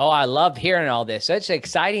 Amen. Oh, I love hearing all this. Such an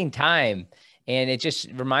exciting time. And it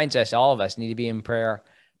just reminds us, all of us need to be in prayer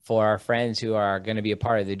for our friends who are going to be a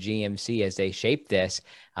part of the GMC as they shape this.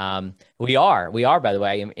 We are, by the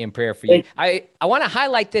way, in prayer for you. I want to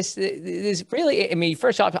highlight this really, I mean,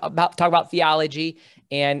 first off, talk about theology.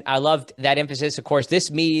 And I loved that emphasis. Of course,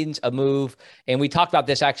 this means a move. And we talked about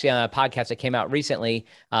this actually on a podcast that came out recently,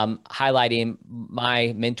 highlighting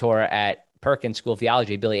my mentor at Perkins School of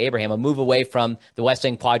Theology, Billy Abraham, a move away from the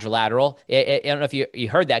Wesleyan quadrilateral. I don't know if you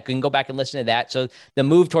heard that. You can go back and listen to that. So the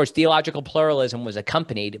move towards theological pluralism was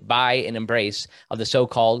accompanied by an embrace of the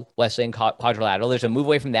so-called Wesleyan quadrilateral. There's a move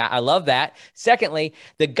away from that. I love that. Secondly,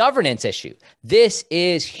 the governance issue. This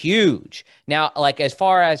is huge. Now, like as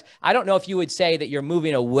far as, I don't know if you would say that you're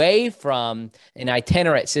moving away from an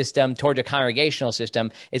itinerant system towards a congregational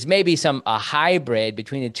system. It's maybe a hybrid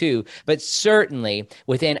between the two, but certainly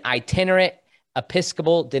within itinerant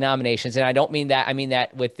Episcopal denominations, and I don't mean that, I mean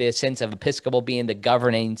that with the sense of Episcopal being the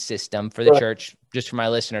governing system for the church, just for my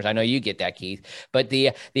listeners. I know you get that, Keith, but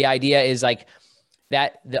the idea is like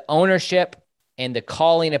that the ownership and the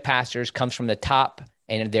calling of pastors comes from the top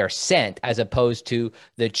and they're sent, as opposed to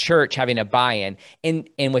the church having a buy-in.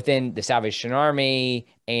 And within the Salvation Army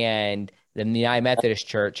and the United Methodist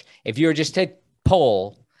Church, if you were just to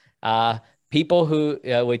poll people who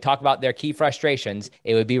would talk about their key frustrations,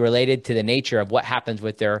 it would be related to the nature of what happens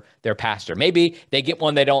with their pastor. Maybe they get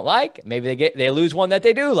one they don't like. Maybe they lose one that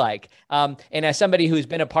they do like. And as somebody who's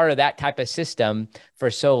been a part of that type of system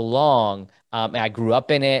for so long, I grew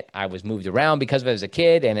up in it. I was moved around because of it as a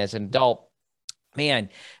kid and as an adult. Man,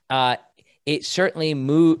 it certainly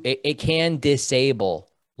it can disable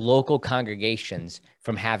local congregations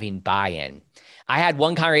from having buy-in. I had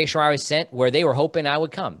one congregation where I was sent where they were hoping I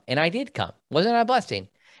would come, and I did come. Wasn't that a blessing?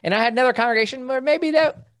 And I had another congregation where maybe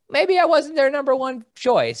I wasn't their number one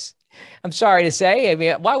choice. I'm sorry to say. I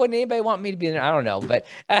mean, why wouldn't anybody want me to be there? I don't know, but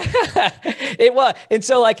it was. And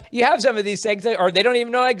so like you have some of these things or they don't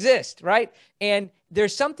even know exist, right? And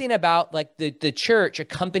there's something about like the church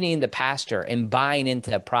accompanying the pastor and buying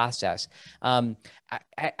into the process. Can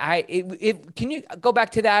you go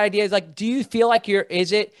back to that idea? Like, do you feel like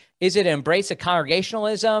is it an embrace of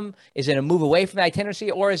congregationalism? Is it a move away from the itinerancy,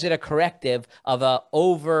 or is it a corrective of a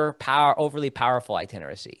overly powerful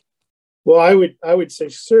itinerancy? Well, I would say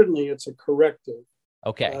certainly it's a corrective.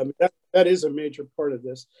 Okay. That is a major part of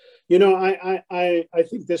this. You know, I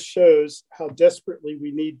think this shows how desperately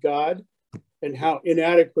we need God and how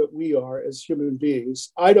inadequate we are as human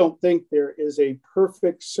beings. I don't think there is a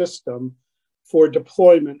perfect system for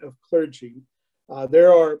deployment of clergy.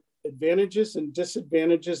 There are advantages and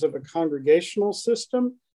disadvantages of a congregational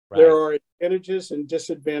system. Right. There are advantages and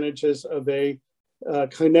disadvantages of a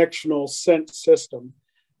connectional sent system.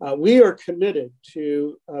 We are committed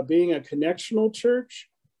to being a connectional church.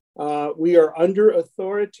 We are under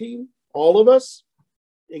authority, all of us,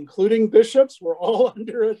 including bishops. We're all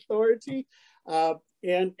under authority,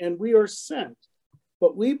 and we are sent.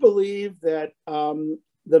 But we believe that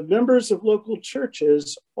the members of local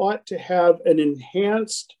churches ought to have an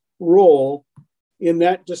enhanced role in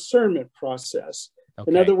that discernment process.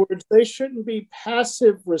 Okay. In other words, they shouldn't be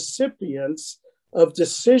passive recipients of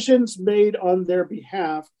decisions made on their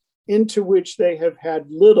behalf into which they have had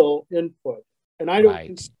little input. And I don't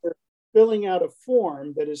consider filling out a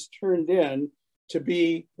form that is turned in to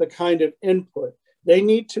be the kind of input. They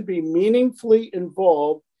need to be meaningfully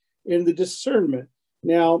involved in the discernment.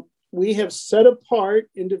 Now, we have set apart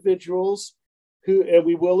individuals who, and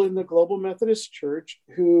we will in the Global Methodist Church,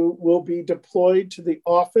 who will be deployed to the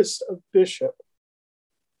office of bishop.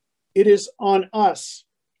 It is on us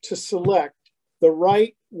to select the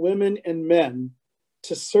right women and men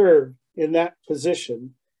to serve in that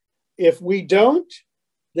position. If we don't,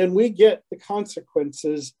 then we get the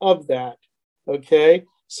consequences of that, okay?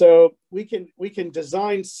 So we can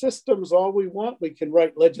design systems all we want. We can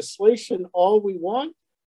write legislation all we want.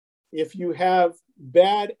 If you have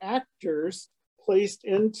bad actors placed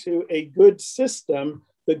into a good system,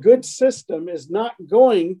 the good system is not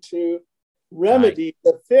going to remedy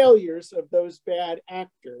the failures of those bad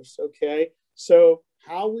actors, okay? So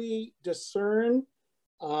how we discern,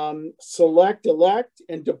 select, elect,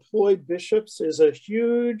 and deploy bishops is a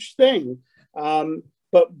huge thing.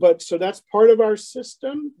 But so that's part of our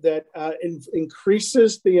system that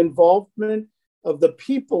increases the involvement of the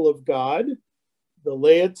people of God, the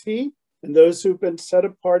laity, and those who've been set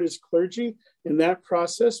apart as clergy in that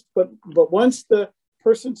process. But once the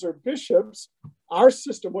persons are bishops, our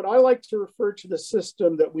system, what I like to refer to the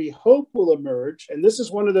system that we hope will emerge, and this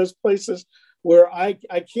is one of those places where I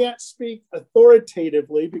can't speak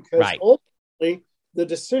authoritatively because ultimately the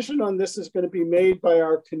decision on this is going to be made by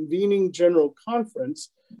our convening general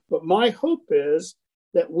conference. But my hope is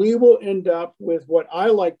that we will end up with what I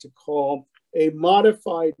like to call a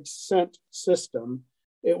modified cent system.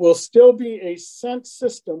 It will still be a cent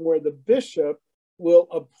system where the bishop will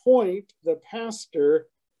appoint the pastor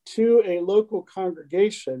to a local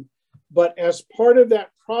congregation. But as part of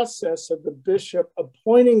that process of the bishop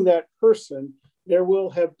appointing that person, there will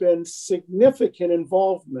have been significant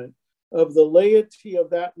involvement of the laity of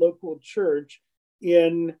that local church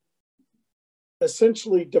in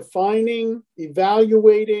essentially defining,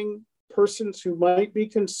 evaluating persons who might be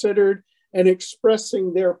considered and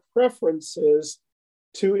expressing their preferences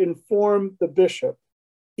to inform the bishop.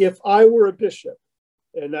 If I were a bishop,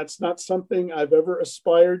 and that's not something I've ever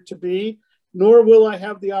aspired to be, nor will I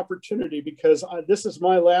have the opportunity because this is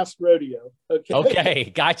my last rodeo.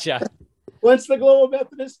 Okay, gotcha. Once the Global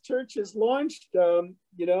Methodist Church is launched,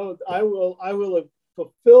 I will have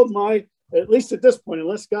fulfilled my, at least at this point,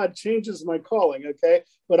 unless God changes my calling, okay?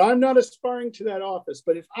 But I'm not aspiring to that office.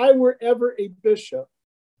 But if I were ever a bishop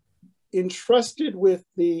entrusted with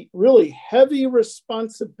the really heavy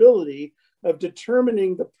responsibility of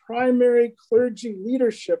determining the primary clergy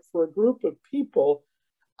leadership for a group of people,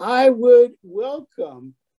 I would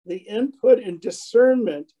welcome the input and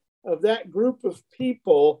discernment of that group of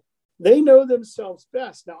people. They know themselves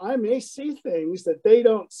best. Now, I may see things that they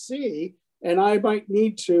don't see, and I might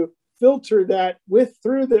need to filter that with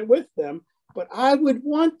them, but I would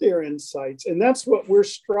want their insights. And that's what we're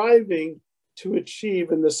striving to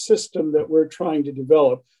achieve in the system that we're trying to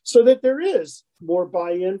develop, so that there is more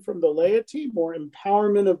buy-in from the laity, more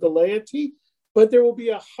empowerment of the laity, but there will be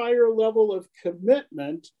a higher level of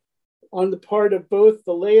commitment on the part of both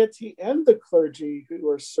the laity and the clergy who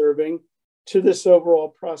are serving to this overall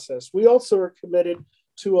process. We also are committed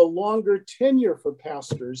to a longer tenure for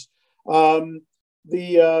pastors. Right.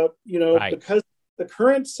 Because the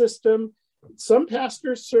current system, some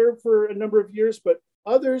pastors serve for a number of years, but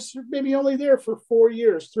others are maybe only there for 4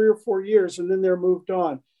 years, 3 or 4 years, and then they're moved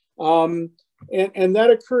on. And that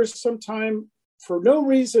occurs sometime for no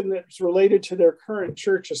reason that's related to their current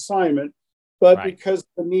church assignment, but right, because of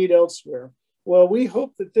the need elsewhere. Well, we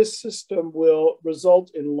hope that this system will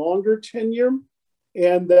result in longer tenure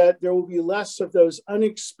and that there will be less of those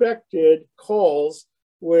unexpected calls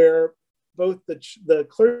where both the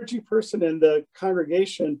clergy person and the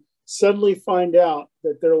congregation suddenly find out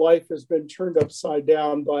that their life has been turned upside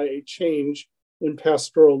down by a change in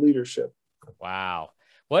pastoral leadership. Wow.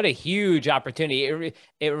 What a huge opportunity.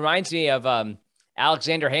 It reminds me of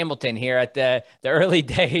Alexander Hamilton here at the early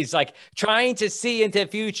days, like trying to see into the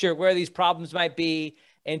future where these problems might be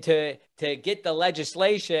and to get the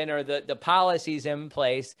legislation or the policies in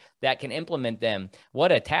place that can implement them.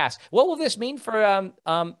 What a task. What will this mean for,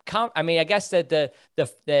 I guess that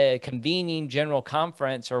the convening general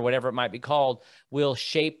conference or whatever it might be called will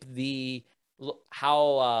shape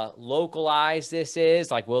how localized this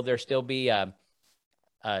is. Like, will there still be a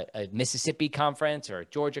Mississippi conference or a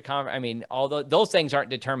Georgia conference? I mean, although those things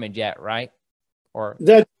aren't determined yet, right? Or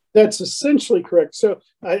that's essentially correct. So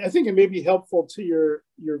I think it may be helpful to your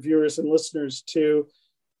viewers and listeners to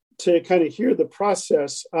kind of hear the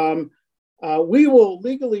process. We will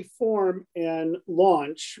legally form and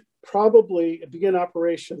launch, begin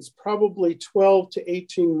operations, probably 12 to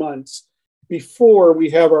 18 months before we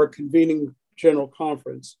have our convening general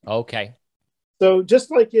conference. Okay. So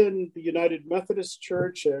just like in the United Methodist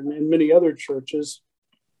Church and in many other churches,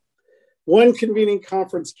 one convening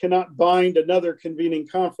conference cannot bind another convening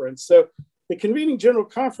conference. So the convening general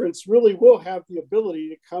conference really will have the ability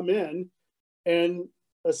to come in and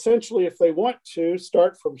essentially, if they want to,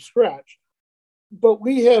 start from scratch. But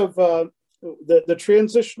we have the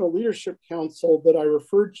Transitional Leadership Council that I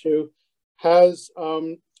referred to has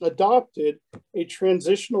adopted a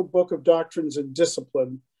transitional book of doctrines and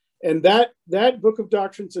discipline. And that book of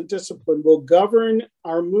doctrines and discipline will govern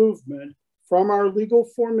our movement from our legal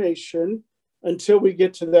formation until we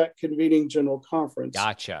get to that convening general conference.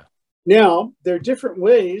 Gotcha. Now, there are different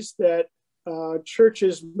ways that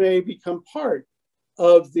churches may become part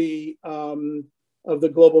of the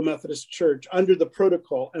Global Methodist Church under the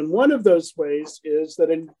protocol. And one of those ways is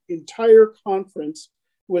that an entire conference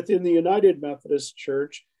within the United Methodist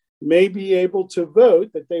Church may be able to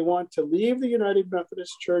vote that they want to leave the United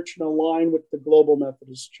Methodist Church and align with the Global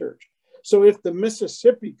Methodist Church. So if the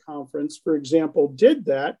Mississippi Conference, for example, did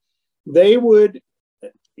that, they would,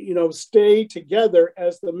 stay together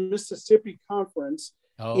as the Mississippi Conference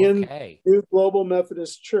in the new Global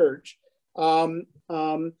Methodist Church.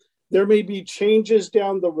 There may be changes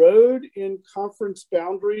down the road in conference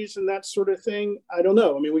boundaries and that sort of thing. I don't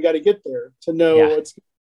know. I mean, we got to get there to know what's.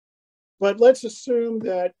 But let's assume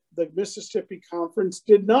that the Mississippi Conference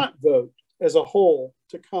did not vote as a whole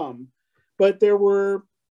to come. But there were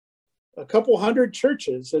a couple hundred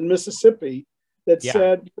churches in Mississippi that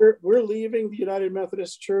said, we're leaving the United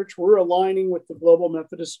Methodist Church. We're aligning with the Global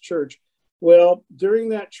Methodist Church. Well, during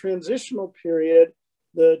that transitional period,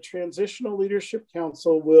 the Transitional Leadership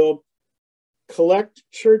Council will collect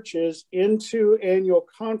churches into annual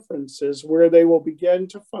conferences where they will begin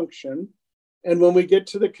to function. And when we get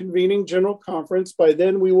to the convening general conference, by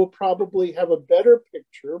then we will probably have a better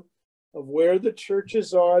picture of where the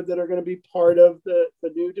churches are that are going to be part of the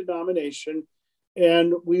new denomination.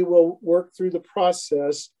 And we will work through the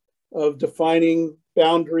process of defining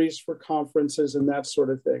boundaries for conferences and that sort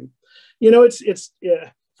of thing. You know,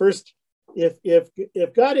 first,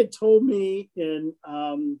 if God had told me in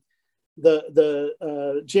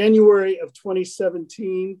the January of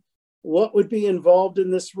 2017 what would be involved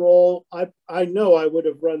in this role, I know I would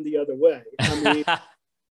have run the other way. I mean,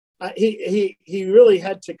 he really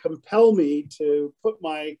had to compel me to put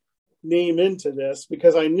my name into this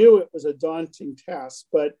because I knew it was a daunting task.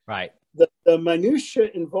 But the minutia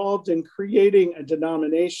involved in creating a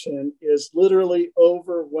denomination is literally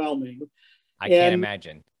overwhelming. I can't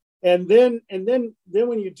imagine. And then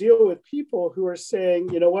when you deal with people who are saying,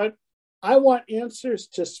 you know what, I want answers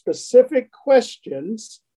to specific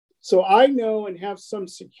questions so I know and have some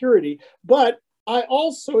security, but I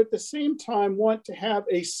also at the same time want to have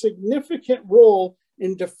a significant role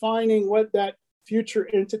in defining what that future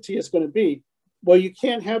entity is going to be. Well, you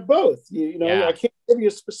can't have both. I can't give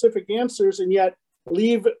you specific answers and yet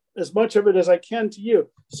leave as much of it as I can to you.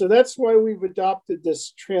 So that's why we've adopted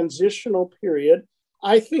this transitional period.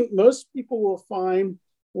 I think most people will find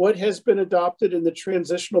what has been adopted in the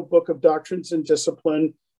Transitional Book of Doctrines and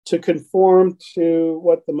Discipline to conform to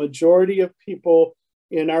what the majority of people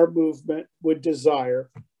in our movement would desire.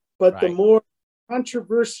 But the more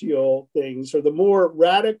controversial things or the more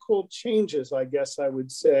radical changes, I guess I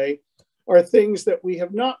would say, are things that we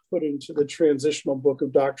have not put into the Transitional Book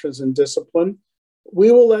of Doctrines and Discipline.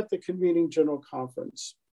 We will let the Convening General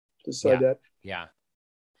Conference decide that. Yeah.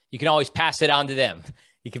 You can always pass it on to them.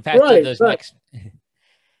 You can pass it to those next.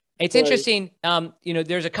 It's interesting.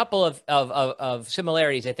 There's a couple of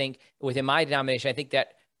similarities, I think, within my denomination. I think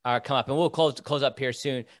that come up, and we'll close up here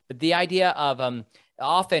soon. But the idea of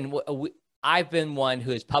often I've been one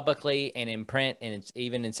who has publicly and in print and it's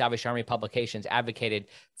even in Salvation Army publications advocated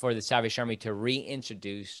for the Salvation Army to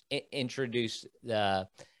reinstitute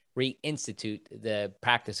the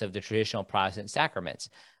practice of the traditional Protestant sacraments.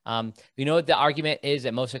 The argument is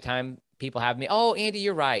that most of the time people have me, oh, Andy,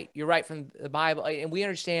 you're right. You're right from the Bible. And we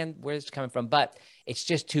understand where it's coming from, but it's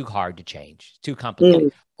just too hard to change. It's too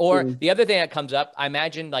complicated. Or the other thing that comes up, I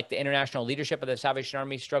imagine like the international leadership of the Salvation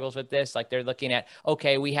Army struggles with this. Like they're looking at,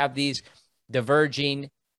 okay, we have these diverging,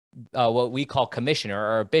 what we call commissioner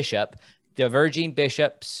or a bishop, diverging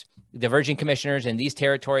bishops, diverging commissioners in these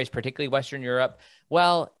territories, particularly Western Europe.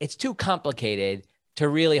 Well, it's too complicated to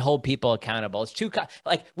really hold people accountable. It's too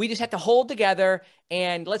we just have to hold together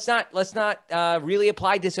and let's not really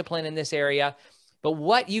apply discipline in this area. But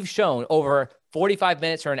what you've shown over 45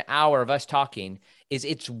 minutes or an hour of us talking is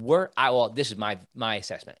it's worth. This is my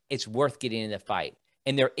assessment. It's worth getting in the fight,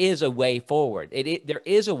 and there is a way forward. There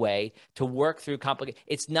is a way to work through complicated.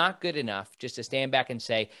 It's not good enough just to stand back and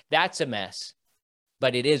say that's a mess,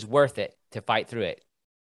 but it is worth it to fight through it.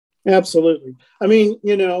 Absolutely. I mean,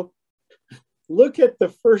 look at the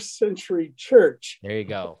first century church. There you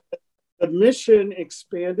go. The mission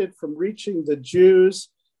expanded from reaching the Jews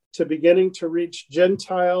to beginning to reach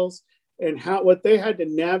Gentiles, and what they had to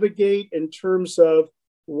navigate in terms of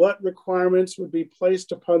what requirements would be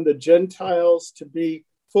placed upon the Gentiles to be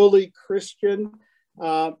fully Christian.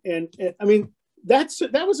 And I mean,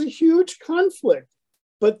 that was a huge conflict,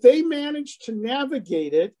 but they managed to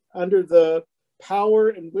navigate it under the power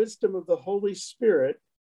and wisdom of the Holy Spirit.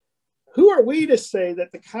 Who are we to say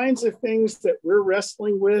that the kinds of things that we're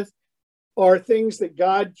wrestling with are things that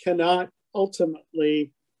God cannot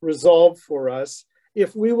ultimately resolve for us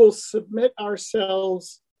if we will submit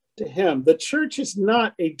ourselves to Him? The church is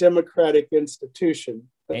not a democratic institution.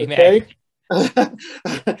 Okay? And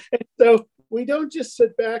so we don't just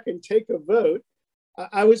sit back and take a vote.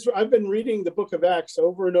 I've been reading the book of Acts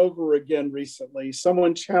over and over again recently.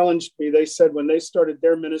 Someone challenged me. They said when they started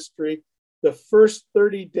their ministry, the first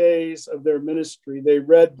 30 days of their ministry, they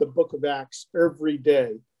read the book of Acts every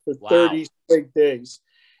day for 30 straight days.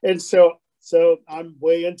 And so I'm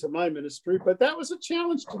way into my ministry, but that was a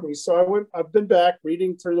challenge to me. So I've been back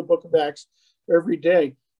reading through the book of Acts every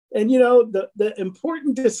day. And, the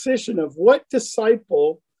important decision of what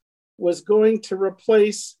disciple was going to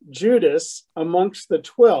replace Judas amongst the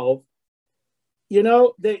 12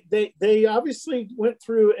 they obviously went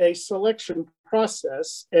through a selection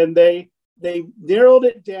process, and they narrowed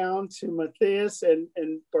it down to Matthias and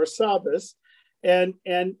Barsabbas, and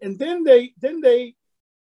then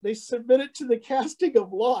they submitted to the casting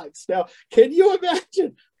of lots. Now, can you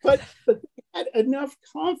imagine? But they had enough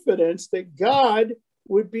confidence that God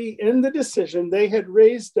would be in the decision. They had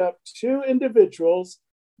raised up two individuals,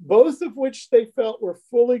 both of which they felt were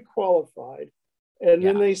fully qualified. And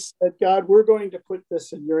then they said, God, we're going to put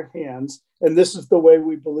this in your hands, and this is the way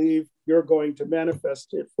we believe you're going to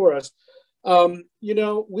manifest it for us. We've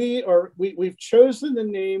chosen the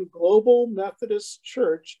name Global Methodist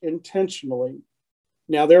Church intentionally.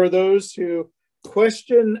 Now, there are those who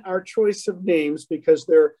question our choice of names because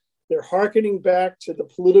they're hearkening back to the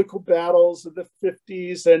political battles of the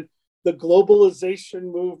 50s and the globalization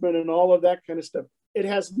movement and all of that kind of stuff. It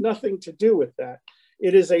has nothing to do with that.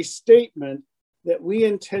 It is a statement that we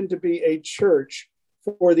intend to be a church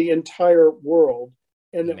for the entire world,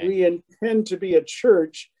 and that we intend to be a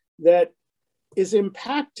church that is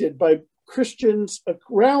impacted by Christians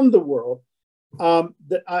around the world.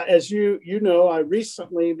 As you know, I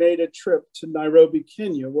recently made a trip to Nairobi,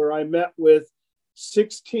 Kenya, where I met with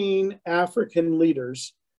 16 African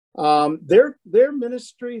leaders. Their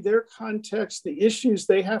ministry, their context, the issues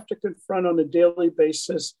they have to confront on a daily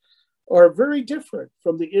basis are very different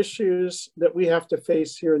from the issues that we have to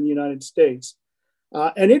face here in the United States.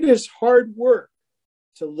 And it is hard work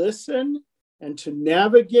to listen and to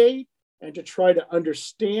navigate and to try to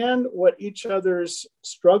understand what each other's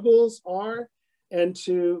struggles are, and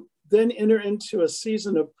to then enter into a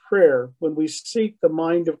season of prayer when we seek the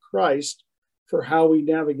mind of Christ for how we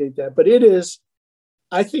navigate that. But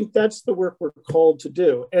I think that's the work we're called to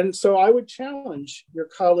do. And so I would challenge your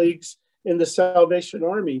colleagues in the Salvation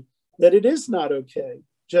Army that it is not okay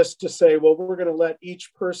just to say, well, we're going to let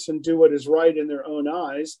each person do what is right in their own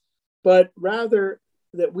eyes, but rather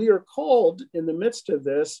that we are called in the midst of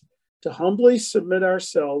this to humbly submit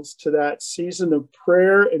ourselves to that season of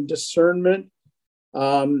prayer and discernment,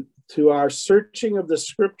 to our searching of the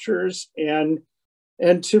scriptures, and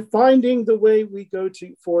to finding the way we go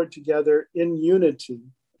forward together in unity.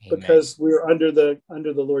 Amen. Because we're under the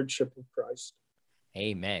lordship of Christ.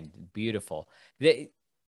 Amen. Beautiful.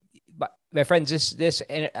 My friends, this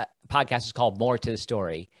podcast is called More to the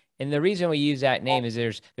Story. And the reason we use that name is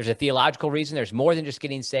there's a theological reason. There's more than just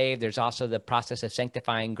getting saved. There's also the process of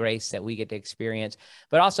sanctifying grace that we get to experience.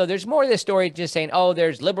 But also there's more to the story just saying, oh,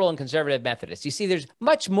 there's liberal and conservative Methodists. You see, there's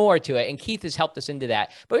much more to it. And Keith has helped us into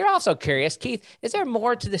that. But we're also curious, Keith, is there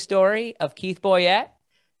more to the story of Keith Boyette?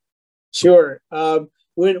 Sure.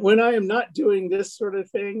 When I am not doing this sort of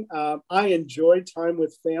thing, I enjoy time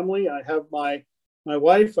with family. I have my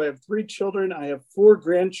wife, I have 3 children, I have 4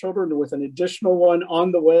 grandchildren with an additional one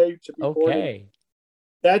on the way to be born.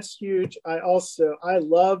 That's huge. I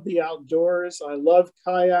love the outdoors. I love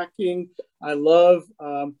kayaking. I love,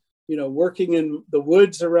 working in the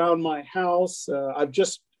woods around my house. I've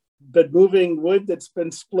just been moving wood that's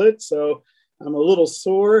been split, so I'm a little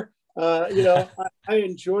sore. I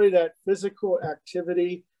enjoy that physical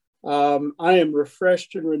activity. I am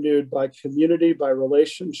refreshed and renewed by community, by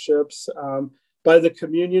relationships, by the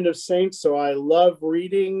communion of saints. So I love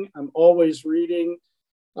reading. I'm always reading.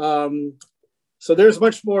 So there's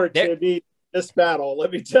much more to be this battle, let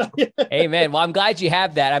me tell you. Amen. Well, I'm glad you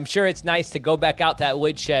have that. I'm sure it's nice to go back out that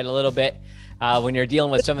woodshed a little bit when you're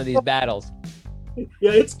dealing with some of these battles.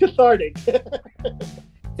 Yeah, it's cathartic.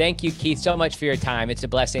 Thank you, Keith, so much for your time. It's a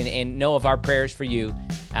blessing, and know of our prayers for you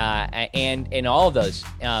and in all of those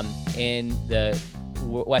in the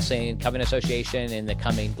Wesleyan Covenant Association and the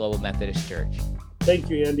coming Global Methodist Church. Thank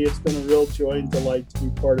you, Andy. It's been a real joy and delight to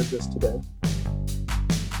be part of this today.